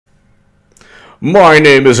My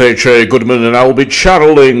name is H.A. Goodman, and I will be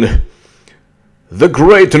channeling the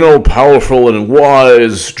great and all-powerful and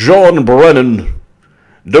wise John Brennan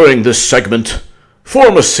during this segment.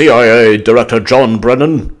 Former CIA Director John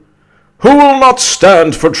Brennan, who will not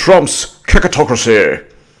stand for Trump's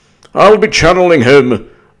cacatocracy. I'll be channeling him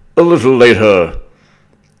a little later.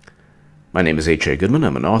 My name is H.A. Goodman.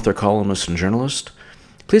 I'm an author, columnist, and journalist.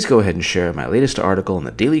 Please go ahead and share my latest article in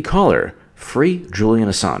the Daily Caller, Free Julian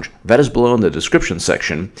Assange. That is below in the description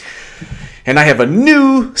section. And I have a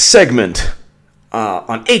new segment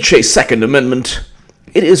on H.A.'s Second Amendment.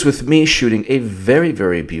 It is with me shooting a very,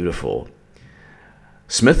 very beautiful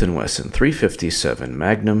Smith & Wesson 357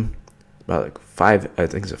 Magnum, about like I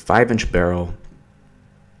think it's a 5-inch barrel,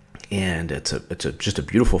 and it's just a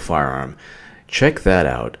beautiful firearm. Check that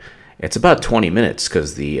out. It's about 20 minutes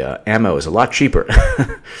because the ammo is a lot cheaper.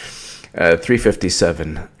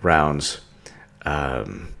 357 rounds,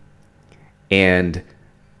 and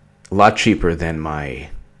a lot cheaper than my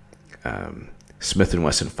Smith &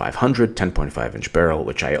 Wesson 500 10.5-inch barrel,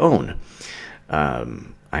 which I own.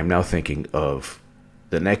 I'm now thinking of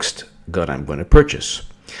the next gun I'm going to purchase.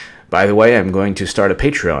 By the way, I'm going to start a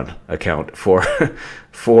Patreon account for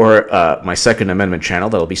my Second Amendment channel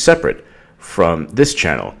that'll be separate from this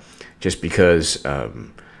channel, just because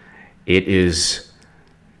it is.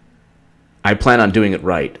 I plan on doing it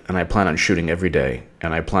right, and I plan on shooting every day,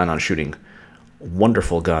 and I plan on shooting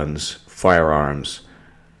wonderful guns, firearms,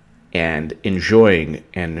 and enjoying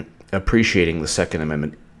and appreciating the Second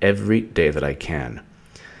Amendment every day that I can.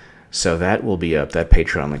 So that will be up. That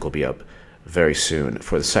Patreon link will be up very soon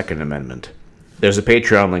for the Second Amendment. There's a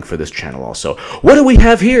Patreon link for this channel also. What do we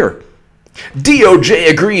have here? DOJ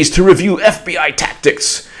agrees to review FBI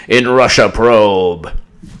tactics in Russia probe.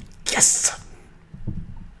 Yes!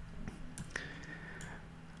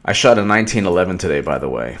 I shot a 1911 today, by the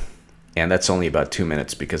way, and that's only about 2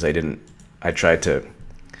 minutes because I didn't have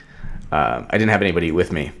anybody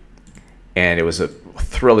with me, and it was a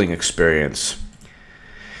thrilling experience.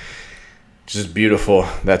 Just beautiful.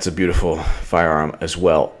 That's a beautiful firearm as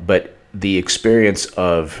well. But the experience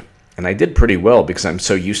of, and I did pretty well because I'm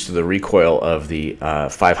so used to the recoil of the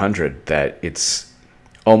 500 that it's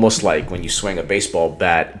almost like when you swing a baseball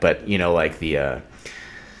bat, but you know, like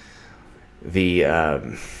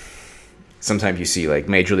sometimes you see like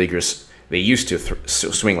major leaguers, they used to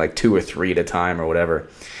swing like 2 or 3 at a time or whatever,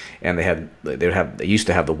 and they used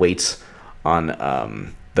to have the weights on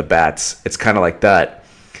the bats. It's kind of like that.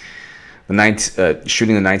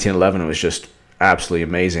 Shooting the 1911 was just absolutely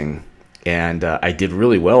amazing, and I did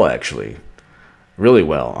really well, actually, really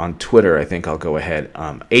well. On Twitter, I think I'll go ahead.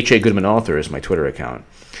 H.A. Goodman Author is my Twitter account.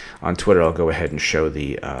 On Twitter, I'll go ahead and show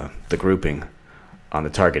the grouping on the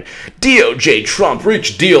target. DOJ Trump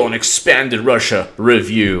reached deal on expanded Russia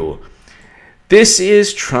review. This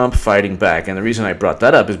is Trump fighting back, and the reason I brought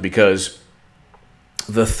that up is because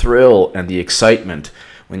the thrill and the excitement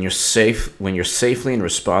when you're safely and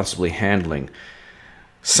responsibly handling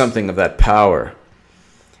something of that power.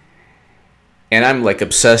 And I'm like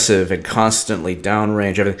obsessive and constantly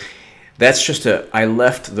downrange. Everything. That's just I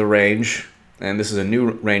left the range, and this is a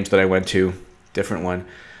new range that I went to, different one.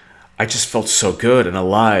 I just felt so good and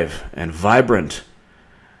alive and vibrant.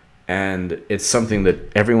 And it's something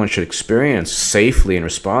that everyone should experience safely and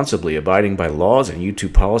responsibly, abiding by laws and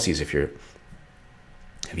YouTube policies if you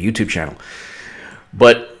have a YouTube channel.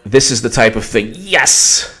 But this is the type of thing,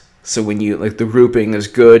 yes! So when you, like, the grouping is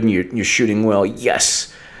good and you're shooting well,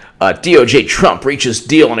 yes! DOJ Trump reaches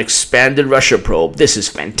deal on expanded Russia probe. This is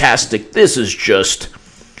fantastic. This is just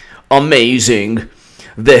amazing.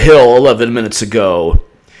 The Hill 11 minutes ago.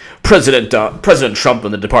 President Trump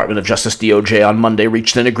and the Department of Justice DOJ on Monday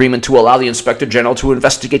reached an agreement to allow the Inspector General to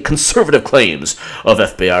investigate conservative claims of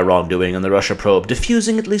FBI wrongdoing in the Russia probe,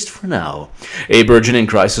 diffusing, at least for now, a burgeoning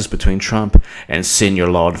crisis between Trump and senior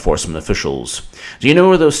law enforcement officials. Do you know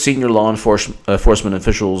where those senior law enforcement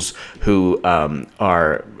officials who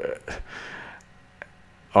are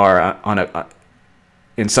on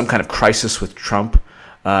in some kind of crisis with Trump?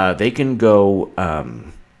 They can go.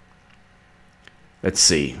 Let's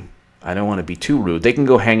see. I don't want to be too rude. They can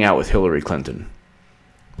go hang out with Hillary Clinton.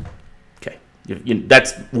 Okay.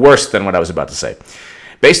 That's worse than what I was about to say.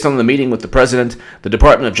 Based on the meeting with the president, the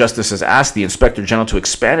Department of Justice has asked the Inspector General to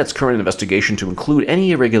expand its current investigation to include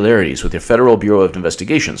any irregularities with the Federal Bureau of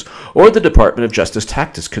Investigations or the Department of Justice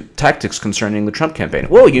tactics concerning the Trump campaign.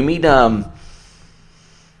 Whoa, you mean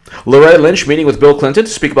Loretta Lynch meeting with Bill Clinton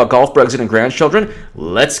to speak about golf, Brexit, and grandchildren?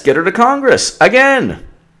 Let's get her to Congress again.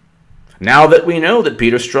 Now that we know that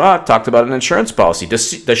Peter Strzok talked about an insurance policy,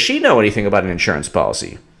 does she know anything about an insurance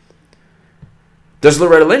policy? Does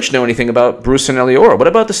Loretta Lynch know anything about Bruce and Eliora? What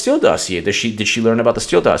about the Steele dossier? Did she learn about the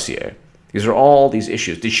Steele dossier? These are all these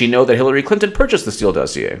issues. Did she know that Hillary Clinton purchased the Steele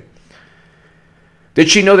dossier? Did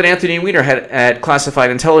she know that Anthony Weiner had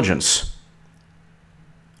classified intelligence?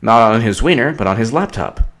 Not on his Weiner, but on his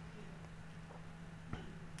laptop.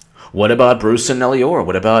 What about Bruce and Eliora?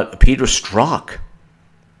 What about Peter Strzok?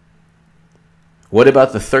 What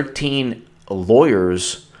about the 13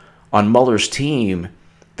 lawyers on Mueller's team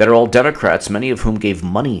that are all Democrats, many of whom gave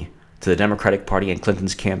money to the Democratic Party and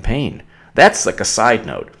Clinton's campaign? That's like a side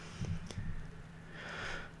note.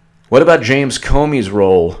 What about James Comey's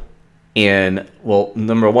role in, well,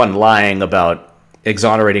 number one, lying about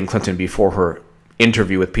exonerating Clinton before her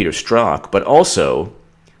interview with Peter Strzok, but also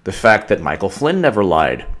the fact that Michael Flynn never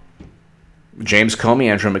lied. James Comey,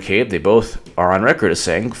 Andrew McCabe, they both are on record as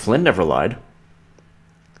saying Flynn never lied.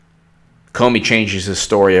 Comey changes his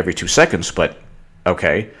story every 2 seconds, but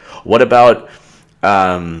okay. What about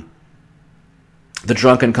the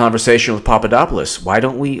drunken conversation with Papadopoulos?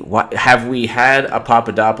 Have we had a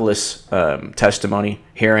Papadopoulos testimony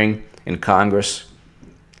hearing in Congress?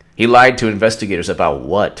 He lied to investigators about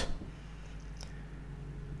what?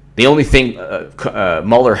 The only thing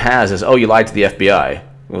Mueller has is, oh, you lied to the FBI.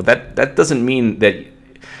 Well, that doesn't mean that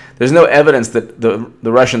there's no evidence that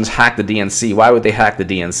the Russians hacked the DNC. Why would they hack the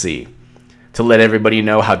DNC? To let everybody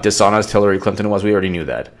know how dishonest Hillary Clinton was? We already knew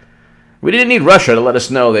that. We didn't need Russia to let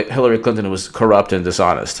us know that Hillary Clinton was corrupt and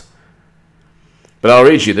dishonest. But I'll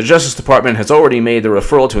read you. The Justice Department has already made the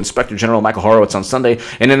referral to Inspector General Michael Horowitz on Sunday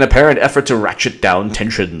in an apparent effort to ratchet down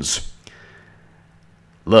tensions.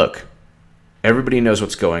 Look, everybody knows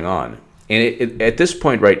what's going on. And at this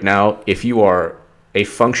point right now, if you are a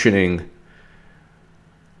functioning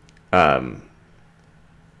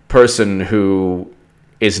person who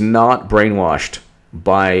is not brainwashed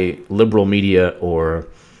by liberal media, or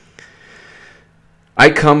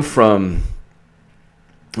I come from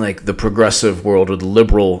like the progressive world or the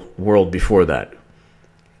liberal world before that,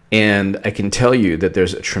 and I can tell you that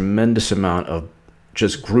there's a tremendous amount of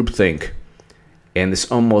just groupthink and this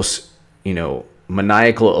almost,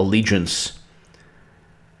 maniacal allegiance.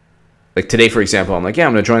 Like today, for example, I'm like, yeah,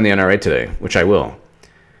 I'm going to join the NRA today, which I will,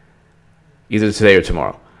 either today or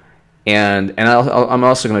tomorrow. And I'm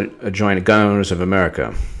also going to join Gunners of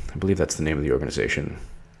America. I believe that's the name of the organization.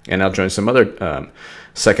 And I'll join some other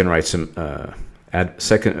gun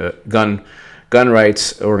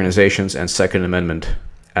rights organizations and Second Amendment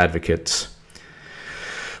advocates,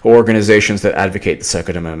 organizations that advocate the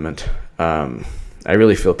Second Amendment. I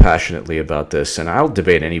really feel passionately about this, and I'll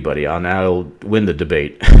debate anybody, and I'll win the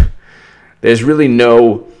debate. There's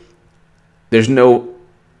no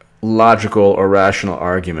logical or rational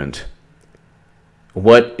argument.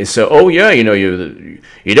 What is so? Oh yeah, you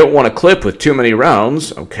don't want a clip with too many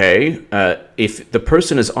rounds. Okay, if the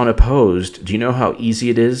person is unopposed, do you know how easy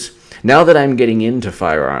it is? Now that I'm getting into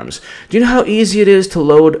firearms, do you know how easy it is to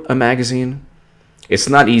load a magazine? It's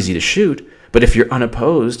not easy to shoot, but if you're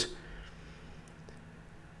unopposed,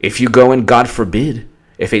 if you go in, God forbid,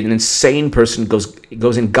 if an insane person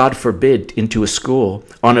goes in, God forbid, into a school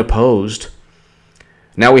unopposed,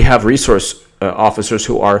 now we have resource officers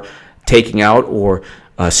who are taking out or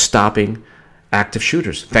stopping active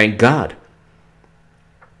shooters. Thank God.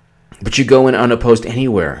 But you go in unopposed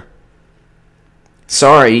anywhere.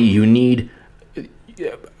 Sorry, you need...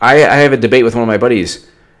 I have a debate with one of my buddies.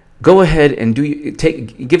 Go ahead and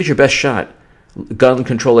give it your best shot. Gun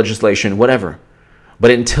control legislation, whatever. But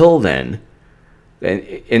until then,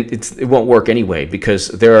 it won't work anyway, because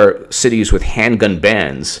there are cities with handgun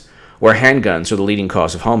bans where handguns are the leading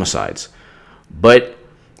cause of homicides.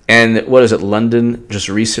 And what is it? London just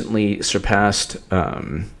recently surpassed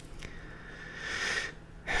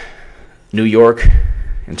New York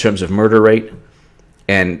in terms of murder rate,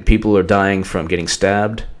 and people are dying from getting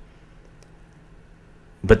stabbed.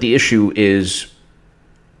 But the issue is,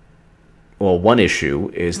 well, one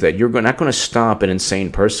issue is that you're not going to stop an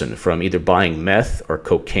insane person from either buying meth or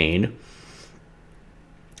cocaine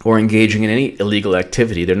or engaging in any illegal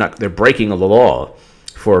activity. They're breaking the law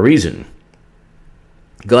for a reason.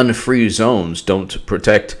 Gun-free zones don't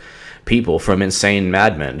protect people from insane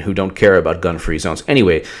madmen who don't care about gun-free zones.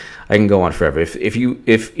 Anyway, I can go on forever.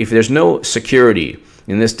 If there's no security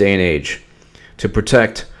in this day and age to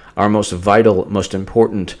protect our most vital, most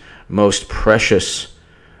important, most precious,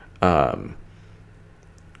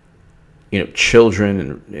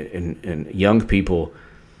 children and young people,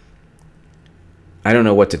 I don't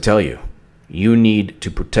know what to tell you. You need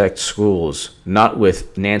to protect schools, not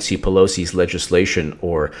with Nancy Pelosi's legislation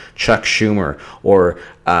or Chuck Schumer or,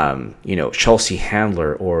 Chelsea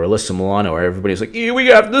Handler or Alyssa Milano, where everybody's like,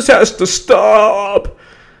 this has to stop.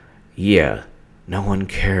 Yeah, no one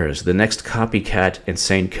cares. The next copycat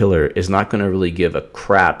insane killer is not going to really give a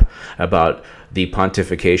crap about the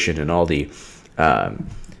pontification and all the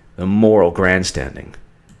moral grandstanding.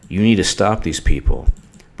 You need to stop these people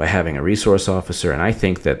by having a resource officer, and I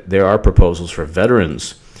think that there are proposals for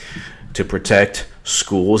veterans to protect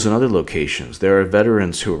schools and other locations. There are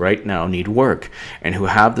veterans who right now need work and who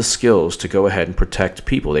have the skills to go ahead and protect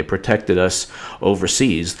people. They protected us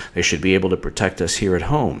overseas. They should be able to protect us here at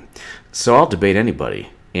home. So I'll debate anybody,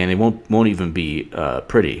 and it won't even be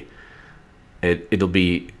pretty.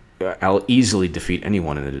 I'll easily defeat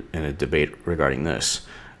anyone in a debate regarding this.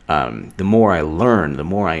 The more I learn, the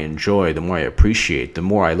more I enjoy, the more I appreciate, the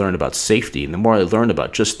more I learn about safety, and the more I learn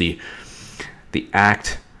about just the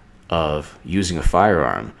act of using a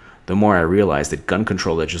firearm, the more I realize that gun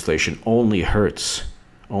control legislation only hurts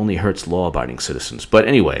law-abiding citizens. But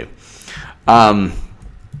anyway, the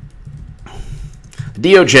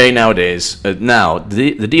DOJ nowadays, the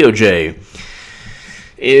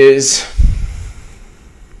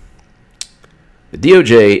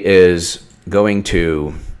DOJ is going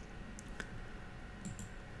to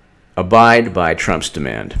abide by Trump's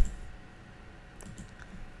demand.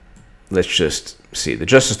 Let's just see. The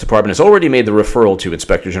Justice Department has already made the referral to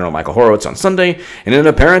Inspector General Michael Horowitz on Sunday in an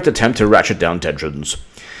apparent attempt to ratchet down tensions.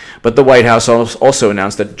 But the White House also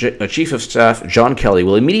announced that Chief of Staff John Kelly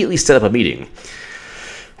will immediately set up a meeting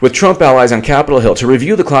with Trump allies on Capitol Hill to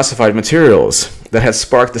review the classified materials that had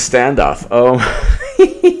sparked the standoff. Oh.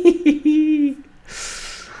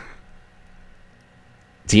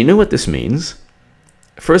 Do you know what this means?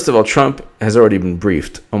 First of all, Trump has already been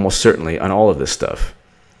briefed, almost certainly, on all of this stuff.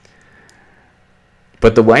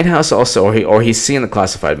 But the White House also, or he's seen the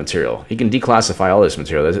classified material. He can declassify all this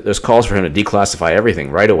material. There's calls for him to declassify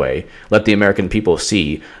everything right away. Let the American people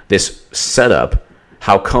see this setup,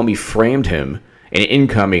 how Comey framed him, an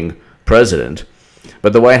incoming president.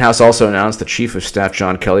 But the White House also announced that Chief of Staff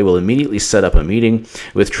John Kelly will immediately set up a meeting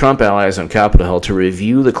with Trump allies on Capitol Hill to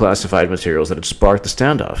review the classified materials that had sparked the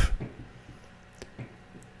standoff.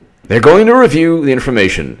 They're going to review the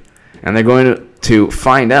information, and they're going to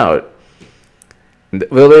find out.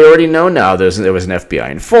 Well, they already know now there was an FBI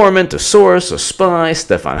informant, a source, a spy,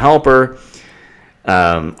 Stefan Halper,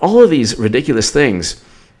 all of these ridiculous things.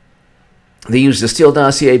 They used the Steele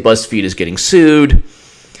dossier. BuzzFeed is getting sued,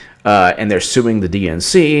 and they're suing the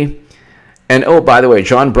DNC. And, oh, by the way,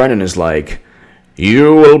 John Brennan is like,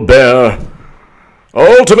 you will bear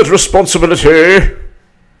ultimate responsibility.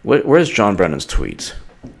 Where's John Brennan's tweets?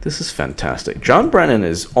 This is fantastic. John Brennan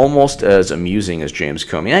is almost as amusing as James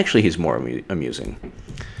Comey. Actually, he's more amusing.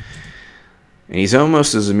 And he's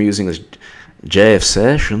almost as amusing as Jeff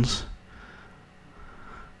Sessions.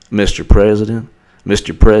 Mr. President.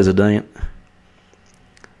 Mr. President.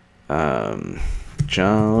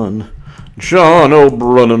 John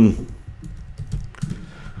O'Brennan.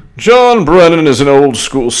 John Brennan is an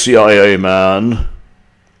old-school CIA man.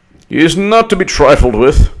 He is not to be trifled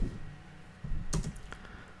with.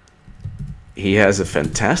 He has a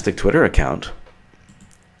fantastic Twitter account.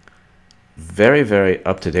 Very, very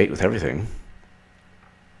up-to-date with everything.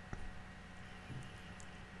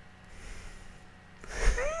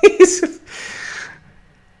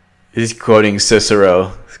 He's quoting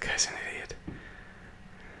Cicero. This guy's an idiot.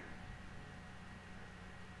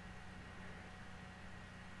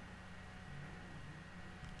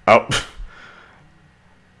 Oh.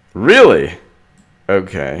 Really?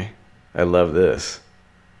 Okay. I love this.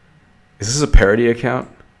 Is this a parody account?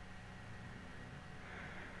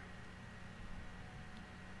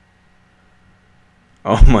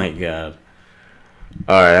 Oh my god.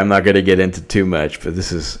 Alright, I'm not going to get into too much, but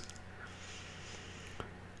this is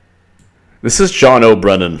John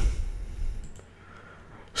O'Brennan.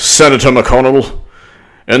 Senator McConnell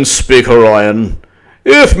and Speaker Ryan,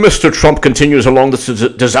 if Mr. Trump continues along this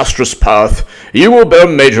disastrous path, you will bear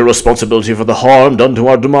major responsibility for the harm done to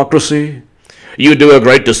our democracy. You do a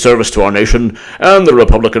great disservice to our nation and the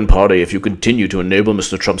Republican Party if you continue to enable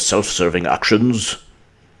Mr. Trump's self-serving actions.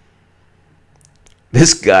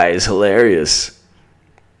 This guy is hilarious.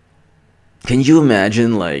 Can you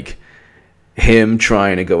imagine, like, him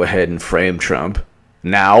trying to go ahead and frame Trump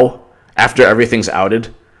now, after everything's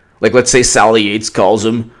outed? Like, let's say Sally Yates calls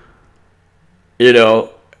him. You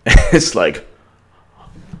know, it's like,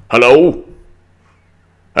 hello?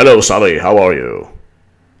 Hello, Sally, how are you?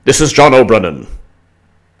 This is John O'Brennan.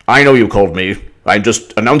 I know you called me. I'm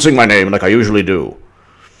just announcing my name like I usually do.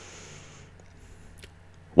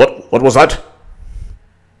 What was that?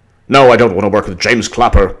 No, I don't want to work with James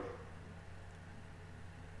Clapper.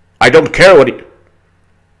 I don't care what he...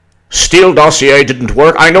 Steele dossier didn't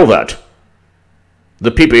work, I know that.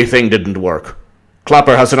 The PP thing didn't work.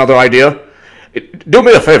 Clapper has another idea. Do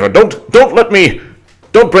me a favor,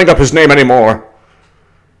 don't bring up his name anymore.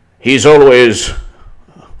 He's always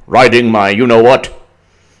riding my you-know-what.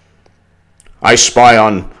 I spy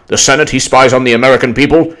on the Senate, he spies on the American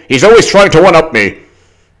people. He's always trying to one-up me.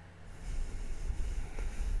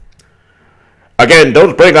 Again,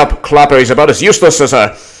 don't bring up Clapper. He's about as useless as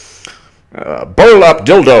a burlap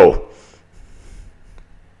dildo.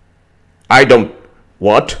 I don't...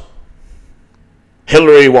 What?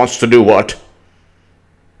 Hillary wants to do what?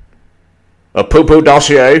 A poo-poo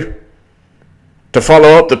dossier? To follow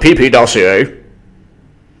up the PP dossier?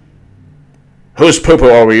 Whose poo-poo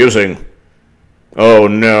are we using? Oh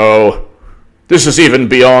no. This is even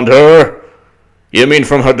beyond her. You mean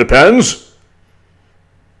from her Depends?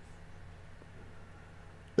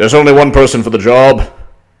 There's only one person for the job.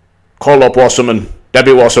 Call up Wasserman.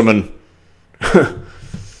 Debbie Wasserman.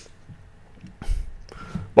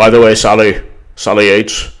 By the way, Sally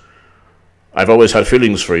Yates, I've always had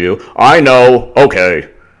feelings for you. I know. Okay.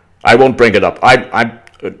 I won't bring it up.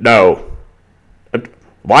 No.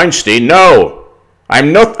 Weinstein, no.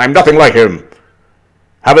 I'm nothing like him.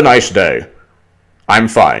 Have a nice day. I'm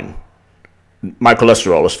fine. My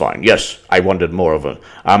cholesterol is fine. Yes, I wanted more of an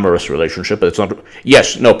amorous relationship, but it's not...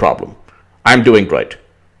 Yes, no problem. I'm doing great.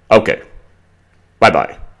 Okay.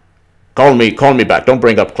 Bye-bye. Call me back. Don't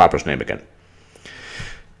bring up Clapper's name again.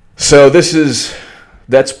 So that's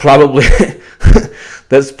probably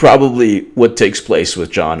what takes place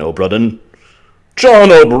with John O'Brien.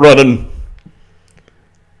 John O'Brien.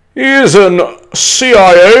 He's a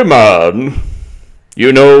CIA man.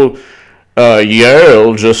 You know,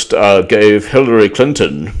 Yale just gave Hillary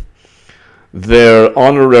Clinton their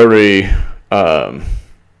honorary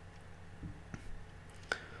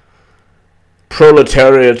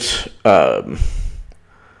proletariat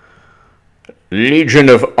Legion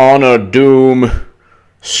of Honor Doom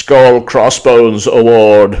Skull Crossbones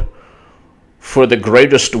Award for the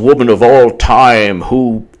greatest woman of all time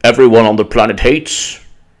who everyone on the planet hates.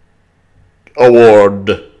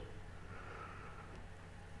 Award.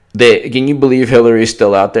 Can you believe Hillary's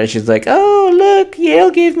still out there? She's like, oh, look,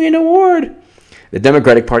 Yale gave me an award. The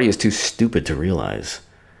Democratic Party is too stupid to realize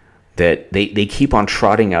that they keep on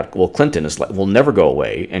trotting out, well, Clinton will never go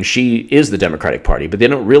away, and she is the Democratic Party, but they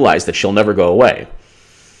don't realize that she'll never go away.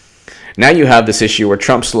 Now you have this issue where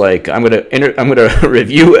Trump's like, I'm gonna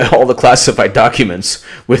review all the classified documents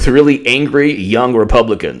with really angry young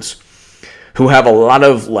Republicans who have a lot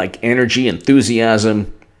of like energy,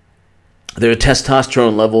 enthusiasm. Their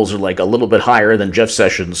testosterone levels are like a little bit higher than Jeff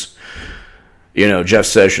Sessions. You know, Jeff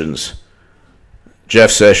Sessions,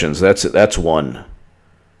 that's one.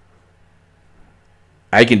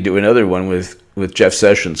 I can do another one with Jeff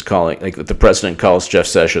Sessions calling, like the president calls Jeff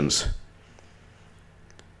Sessions.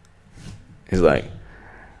 He's like,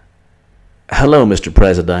 hello, Mr.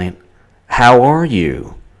 President. How are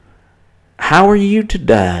you? How are you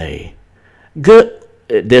today? Good.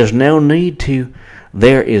 There is no need to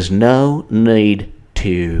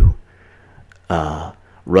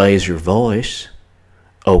raise your voice.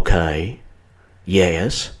 Okay.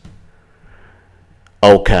 Yes.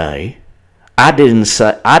 Okay. I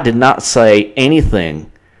did not say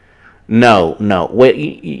anything. No. Well,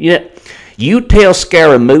 you tell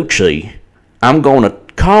Scaramucci I'm going to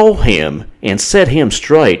call him and set him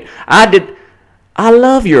straight. I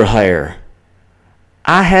love your hair.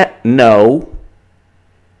 I have no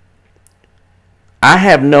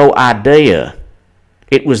idea.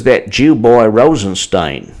 It was that Jew boy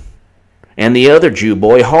Rosenstein and the other Jew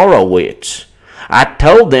boy Horowitz. I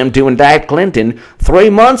told them to indict Clinton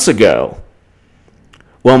 3 months ago.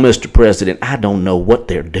 Well, Mr. President, I don't know what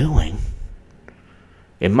they're doing.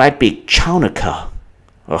 It might be Chanukah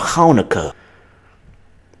or Hanukkah.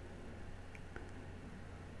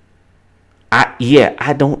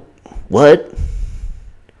 I don't... What?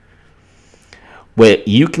 Well,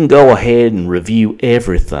 you can go ahead and review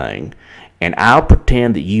everything, and I'll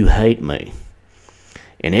pretend that you hate me.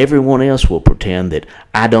 And everyone else will pretend that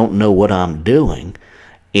I don't know what I'm doing.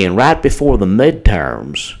 And right before the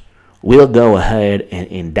midterms, we'll go ahead and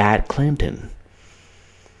indict Clinton.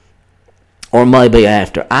 Or maybe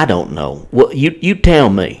after. I don't know. Well, you tell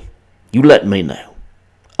me. You let me know.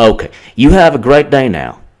 Okay. You have a great day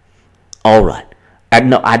now. All right.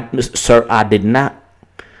 Sir, I did not.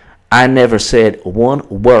 I never said one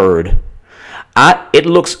word. It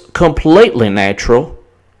looks completely natural.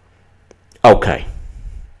 Okay.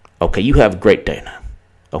 Okay, you have a great day now.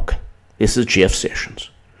 Okay, this is Jeff Sessions.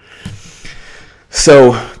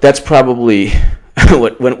 So that's probably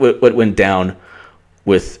what went down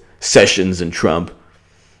with Sessions and Trump.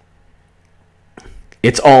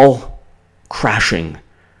 It's all crashing.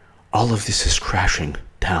 All of this is crashing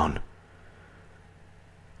down.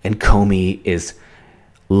 And Comey is,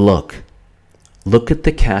 look at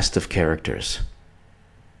the cast of characters.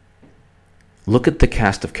 Look at the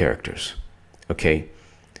cast of characters, okay?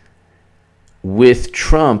 With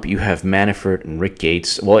Trump, you have Manafort and Rick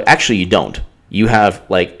Gates. Well, actually, you don't. You have,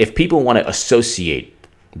 like, if people want to associate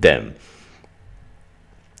them,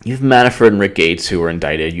 you have Manafort and Rick Gates who were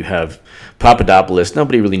indicted. You have Papadopoulos.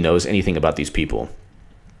 Nobody really knows anything about these people.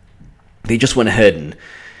 They just went ahead and,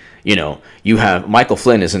 you have Michael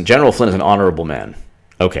Flynn. General Flynn is an honorable man.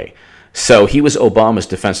 Okay, so he was Obama's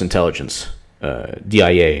Defense Intelligence,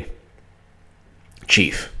 DIA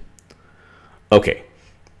chief. Okay.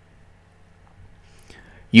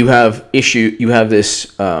 You have this, you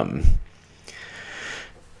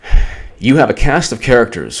have a cast of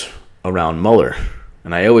characters around Mueller.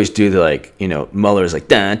 And I always do Mueller is like,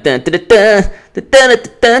 dun, dun, dun, dun, dun, dun,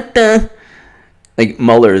 dun, dun. Like,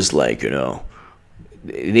 Mueller is like,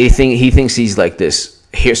 he thinks he's like this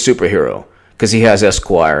superhero because he has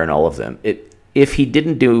Esquire and all of them. If he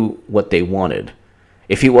didn't do what they wanted,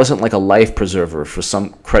 if he wasn't like a life preserver for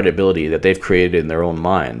some credibility that they've created in their own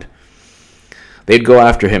mind, they'd go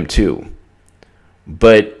after him too.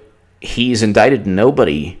 But he's indicted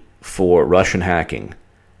nobody for Russian hacking,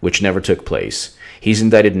 which never took place. He's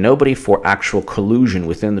indicted nobody for actual collusion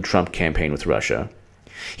within the Trump campaign with Russia.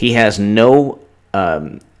 He has no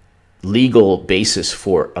legal basis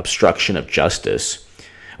for obstruction of justice.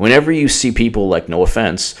 Whenever you see people, like, no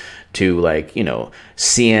offense to, like,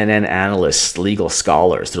 CNN analysts, legal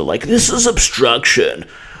scholars, they're like, this is obstruction.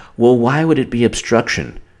 Well, why would it be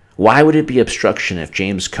obstruction? Why would it be obstruction if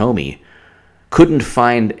James Comey couldn't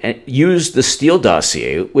use the Steele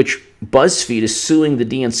dossier, which BuzzFeed is suing the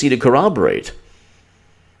DNC to corroborate?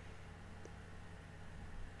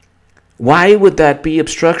 Why would that be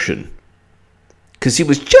obstruction? Because he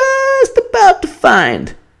was just about to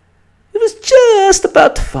find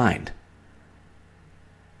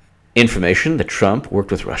information that Trump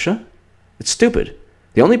worked with Russia. It's stupid.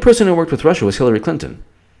 The only person who worked with Russia was Hillary Clinton.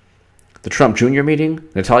 The Trump Jr. meeting,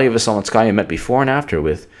 Natalia Veselnitskaya met before and after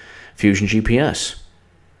with Fusion GPS.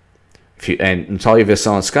 And Natalia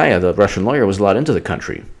Veselnitskaya, the Russian lawyer, was allowed into the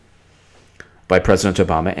country by President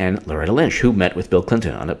Obama and Loretta Lynch, who met with Bill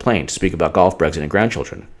Clinton on a plane to speak about golf, Brexit, and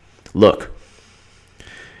grandchildren. Look,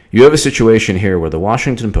 you have a situation here where the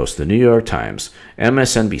Washington Post, the New York Times,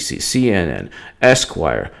 MSNBC, CNN,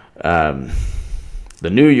 Esquire, the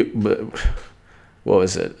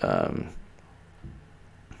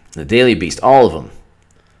Daily Beast, all of them,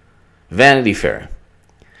 Vanity Fair.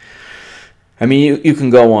 I mean, you can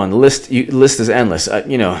go on. The list is endless.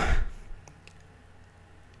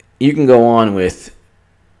 You can go on with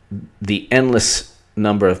the endless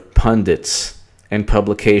number of pundits and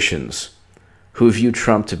publications who view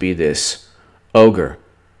Trump to be this ogre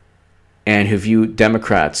and who view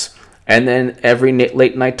Democrats, and then every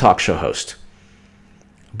late night talk show host.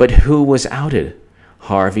 But who was outed?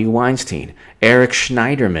 Harvey Weinstein, Eric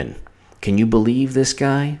Schneiderman. Can you believe this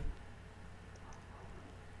guy?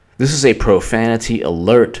 This is a profanity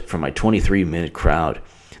alert for my 23-minute crowd.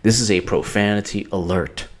 This is a profanity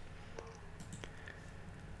alert.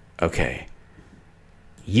 Okay.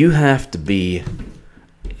 You have to be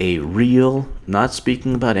a real, not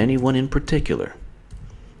speaking about anyone in particular.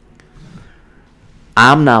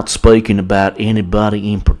 I'm not speaking about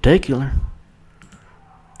anybody in particular.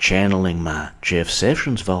 Channeling my Jeff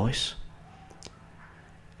Sessions voice.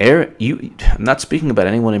 I'm not speaking about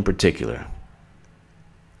anyone in particular.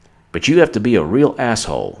 But you have to be a real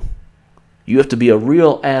asshole. You have to be a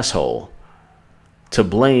real asshole to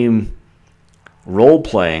blame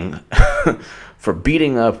role-playing for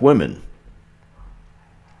beating up women,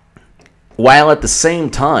 while at the same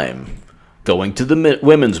time going to the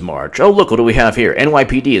Women's March. Oh, look, what do we have here?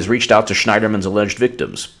 NYPD has reached out to Schneiderman's alleged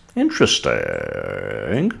victims.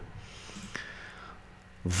 Interesting.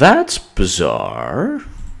 That's bizarre.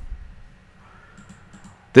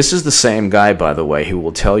 This is the same guy, by the way, who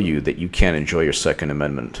will tell you that you can't enjoy your Second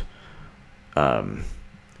Amendment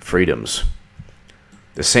freedoms.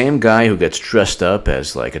 The same guy who gets dressed up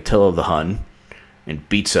as like Attila the Hun and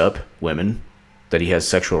beats up women that he has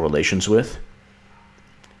sexual relations with.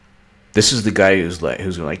 This is the guy who's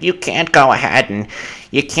like, you can't go ahead and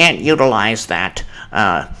you can't utilize that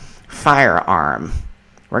firearm.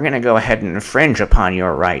 We're going to go ahead and infringe upon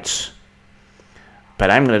your rights.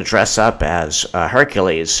 But I'm going to dress up as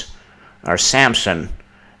Hercules or Samson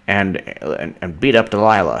and beat up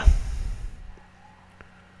Delilah.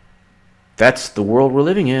 That's the world we're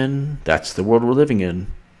living in. That's the world we're living in.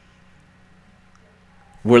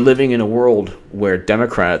 We're living in a world where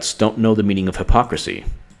Democrats don't know the meaning of hypocrisy.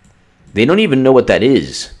 They don't even know what that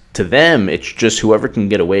is. To them, it's just whoever can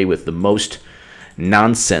get away with the most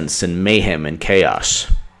nonsense and mayhem and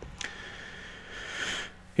chaos.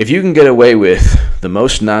 If you can get away with the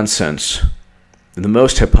most nonsense, the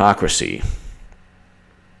most hypocrisy,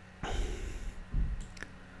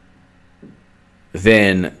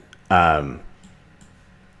 then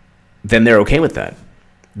they're okay with that.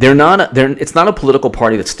 It's not a political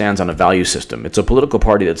party that stands on a value system. It's a political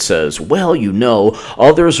party that says, well, you know,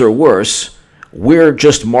 others are worse. We're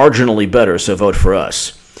just marginally better, so vote for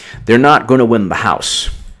us. They're not going to win the House.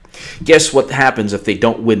 Guess what happens if they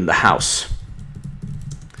don't win the House?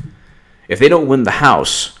 If they don't win the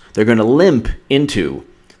House, they're going to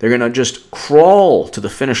they're going to just crawl to the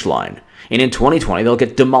finish line. And in 2020, they'll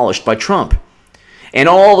get demolished by Trump. And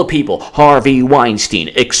all the people, Harvey Weinstein,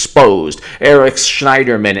 exposed. Eric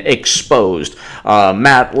Schneiderman, exposed.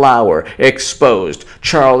 Matt Lauer, exposed.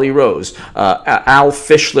 Charlie Rose, Al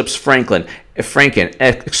Fishlips Franken,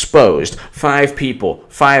 exposed. 5 people,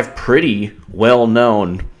 5 pretty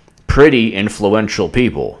well-known, pretty influential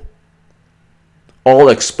people. All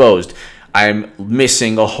exposed. I'm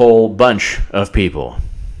missing a whole bunch of people.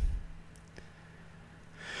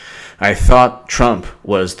 I thought Trump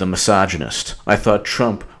was the misogynist. I thought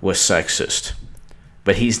Trump was sexist.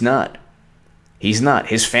 But he's not. He's not.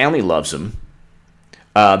 His family loves him.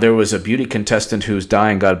 There was a beauty contestant who's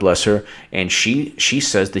dying, God bless her, and she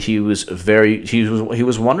says that he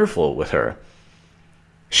was wonderful with her.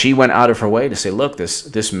 She went out of her way to say, look,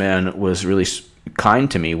 this man was really kind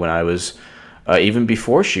to me when I was, even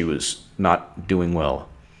before she was not doing well.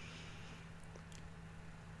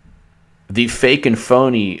 The fake and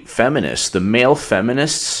phony feminists, the male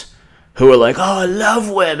feminists who are like, oh, I love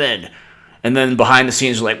women. And then behind the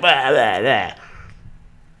scenes are like, blah, blah, blah.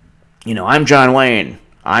 You know, I'm John Wayne.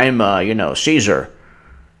 I'm, Caesar.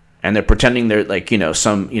 And they're pretending they're like,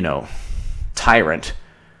 some, tyrant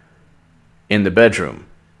in the bedroom.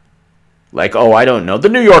 Like, oh, I don't know, the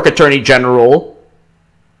New York Attorney General,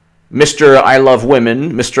 Mr. I love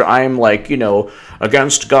women, Mr. I'm like,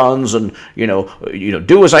 against guns and,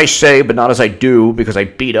 do as I say but not as I do because I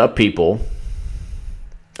beat up people.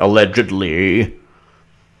 Allegedly.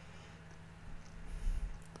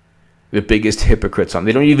 The biggest hypocrites on.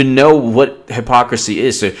 They don't even know what hypocrisy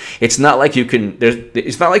is. So it's not like you can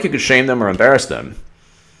shame them or embarrass them.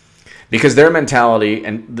 Because their mentality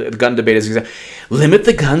and the gun debate is limit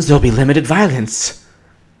the guns, there'll be limited violence.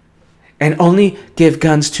 And only give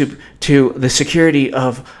guns to the security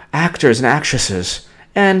of actors and actresses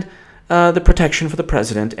and the protection for the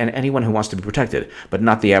president and anyone who wants to be protected, but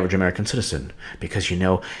not the average American citizen, because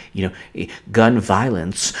gun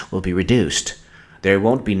violence will be reduced. There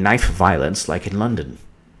won't be knife violence like in London.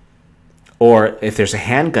 Or if there's a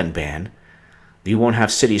handgun ban, you won't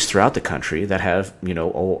have cities throughout the country that have,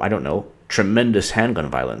 tremendous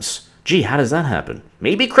handgun violence. Gee, how does that happen?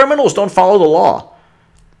 Maybe criminals don't follow the law.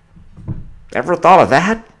 Ever thought of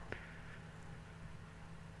that?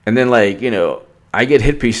 And then, I get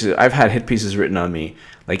hit pieces. I've had hit pieces written on me,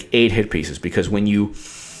 like 8 hit pieces, because when you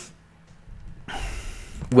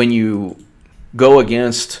go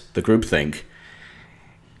against the groupthink,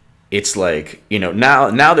 it's like,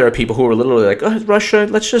 now there are people who are literally like, oh, Russia,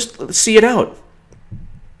 let's see it out.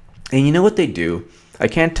 And you know what they do? I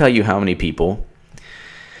can't tell you how many people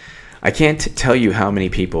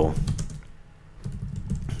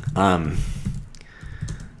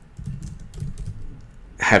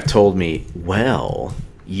have told me, well,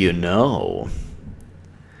 we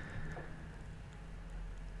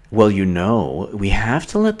have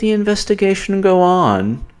to let the investigation go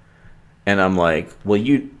on. And I'm like, well,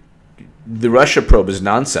 the Russia probe is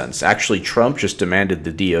nonsense. Actually, Trump just demanded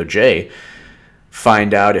the DOJ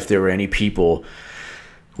find out if there were any people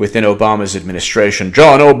within Obama's administration.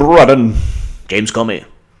 John O'Brien, James Comey,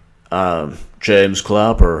 James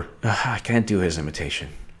Clapper. I can't do his imitation.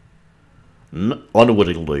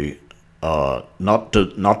 Unwittingly, not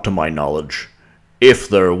to my knowledge. If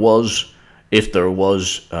there was,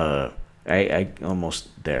 I almost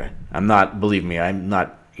there. I'm not. Believe me, I'm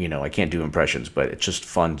not. I can't do impressions, but it's just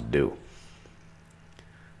fun to do.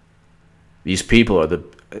 These people are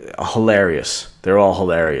hilarious. They're all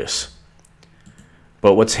hilarious.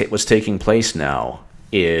 But what's taking place now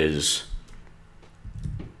is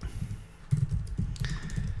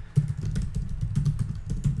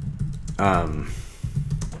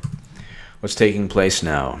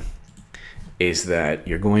that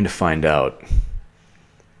you're going to find out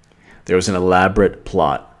there was an elaborate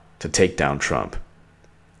plot to take down Trump,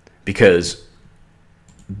 because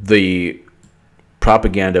the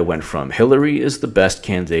propaganda went from Hillary is the best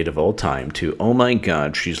candidate of all time to, oh my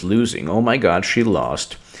God, she's losing. Oh my God, she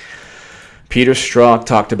lost. Peter Strzok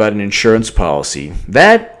talked about an insurance policy.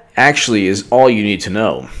 That actually is all you need to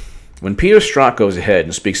know. When Peter Strzok goes ahead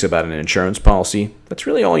and speaks about an insurance policy, that's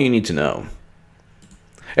really all you need to know.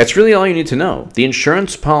 That's really all you need to know. The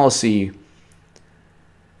insurance policy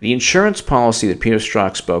that Peter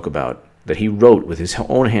Strzok spoke about, that he wrote with his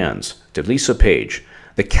own hands to Lisa Page,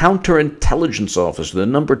 the counterintelligence officer, the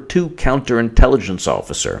number 2 counterintelligence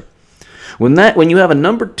officer. When you have a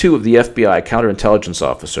number 2 of the FBI counterintelligence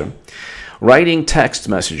officer writing text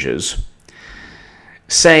messages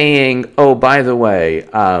saying, oh, by the way,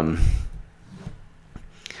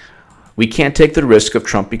 we can't take the risk of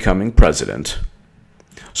Trump becoming president,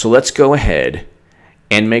 so let's go ahead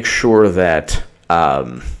and make sure that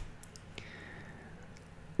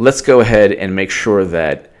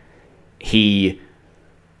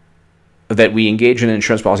that we engage in an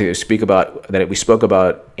insurance policy that we spoke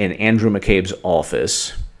about in Andrew McCabe's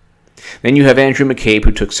office. Then you have Andrew McCabe,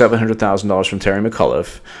 who took $700,000 from Terry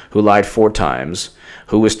McAuliffe, who lied 4 times,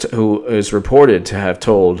 who is reported to have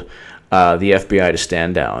told the FBI to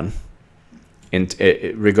stand down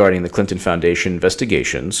regarding the Clinton Foundation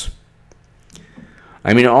investigations.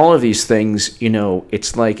 I mean, all of these things,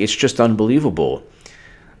 it's just unbelievable.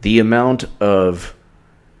 The amount of...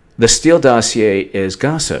 The Steele dossier is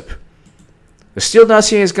gossip. The Steele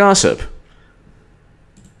dossier is gossip.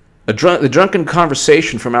 The drunken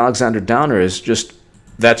conversation from Alexander Downer is just...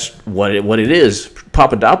 That's what it is.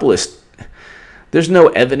 Papadopoulos, there's no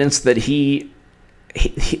evidence that he...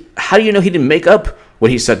 How do you know he didn't make up what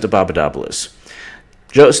he said to Papadopoulos?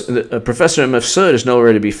 Professor Mifsud is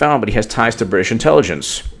nowhere to be found, but he has ties to British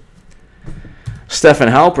intelligence. Stephen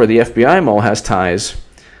Halper, the FBI mole, has ties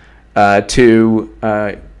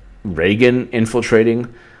to Reagan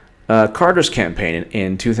infiltrating Carter's campaign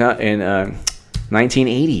in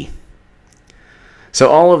 1980. So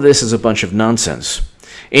all of this is a bunch of nonsense.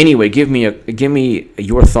 Anyway, give me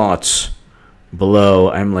your thoughts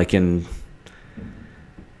below. I'm like in...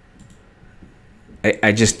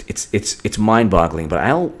 I just, it's mind-boggling, but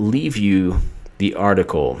I'll leave you the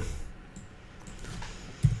article.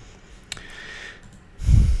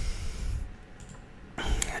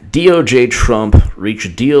 DOJ Trump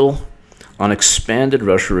reach deal on expanded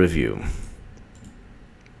Russia review.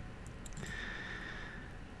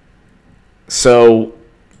 So,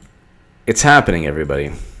 it's happening,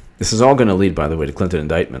 everybody. This is all going to lead, by the way, to Clinton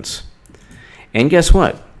indictments. And guess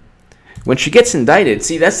what? When she gets indicted,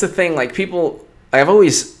 see, that's the thing, like, people... I've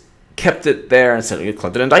always kept it there and said,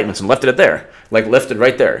 Clinton indictments, and left it there. Like, left it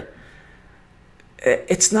right there.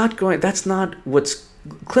 It's not going... That's not what's...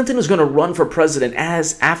 Clinton is going to run for president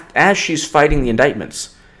as she's fighting the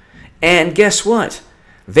indictments. And guess what?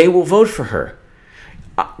 They will vote for her.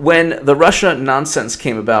 When the Russia nonsense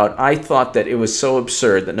came about, I thought that it was so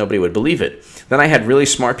absurd that nobody would believe it. Then I had really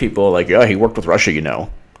smart people like, he worked with Russia, And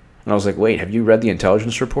I was like, wait, have you read the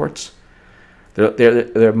intelligence reports?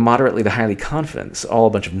 They're moderately to highly confident. It's all a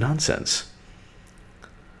bunch of nonsense.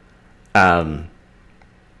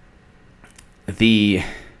 The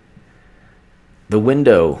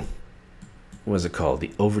window, what is it called?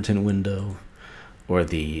 The Overton window, or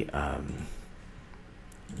the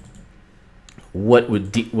what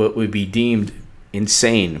would be deemed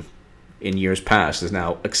insane in years past is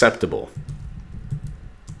now acceptable.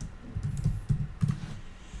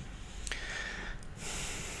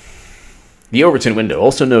 The Overton window,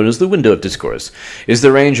 also known as the window of discourse, is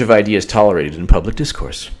the range of ideas tolerated in public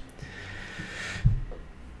discourse.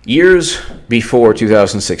 Years before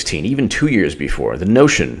 2016, even 2 years before, the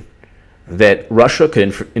notion that Russia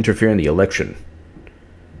could interfere in the election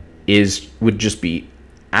would just be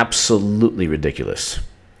absolutely ridiculous.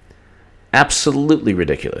 Absolutely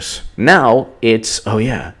ridiculous. Now it's, oh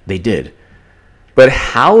yeah, they did. But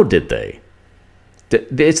how did they?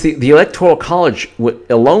 It's the Electoral College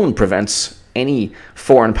alone prevents any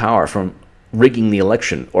foreign power from rigging the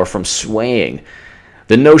election or from swaying.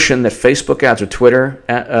 The notion that Facebook ads or Twitter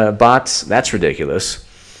bots, that's ridiculous.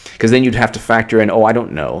 Because then you'd have to factor in, I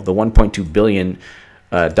don't know, the $1.2 billion,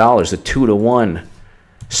 the 2-to-1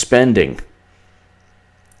 spending.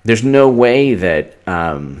 There's no way that,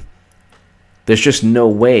 there's just no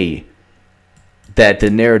way that the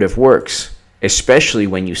narrative works. Especially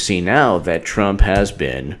when you see now that Trump has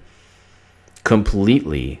been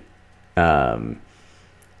completely, now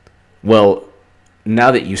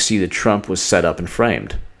that you see that Trump was set up and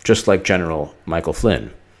framed, just like General Michael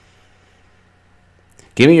Flynn.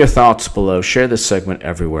 Give me your thoughts below. Share this segment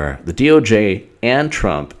everywhere. The DOJ and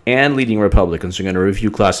Trump and leading Republicans are going to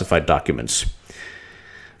review classified documents.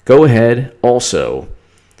 Go ahead. Also,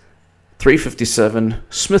 357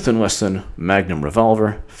 Smith & Wesson Magnum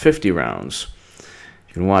revolver, 50 rounds.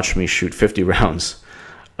 You can watch me shoot 50 rounds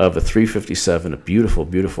of a 357, a beautiful,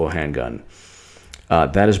 beautiful handgun.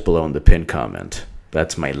 That is below in the pinned comment.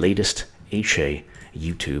 That's my latest HA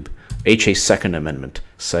Second Amendment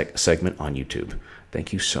segment on YouTube.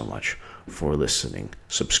 Thank you so much for listening.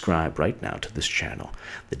 Subscribe right now to this channel.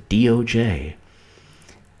 The DOJ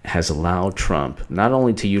has allowed Trump not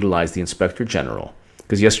only to utilize the Inspector General,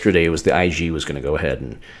 because yesterday it was the IG was going to go ahead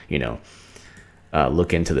and,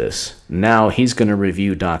 look into this. Now he's going to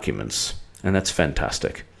review documents, and that's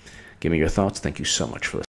fantastic. Give me your thoughts. Thank you so much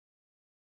for listening.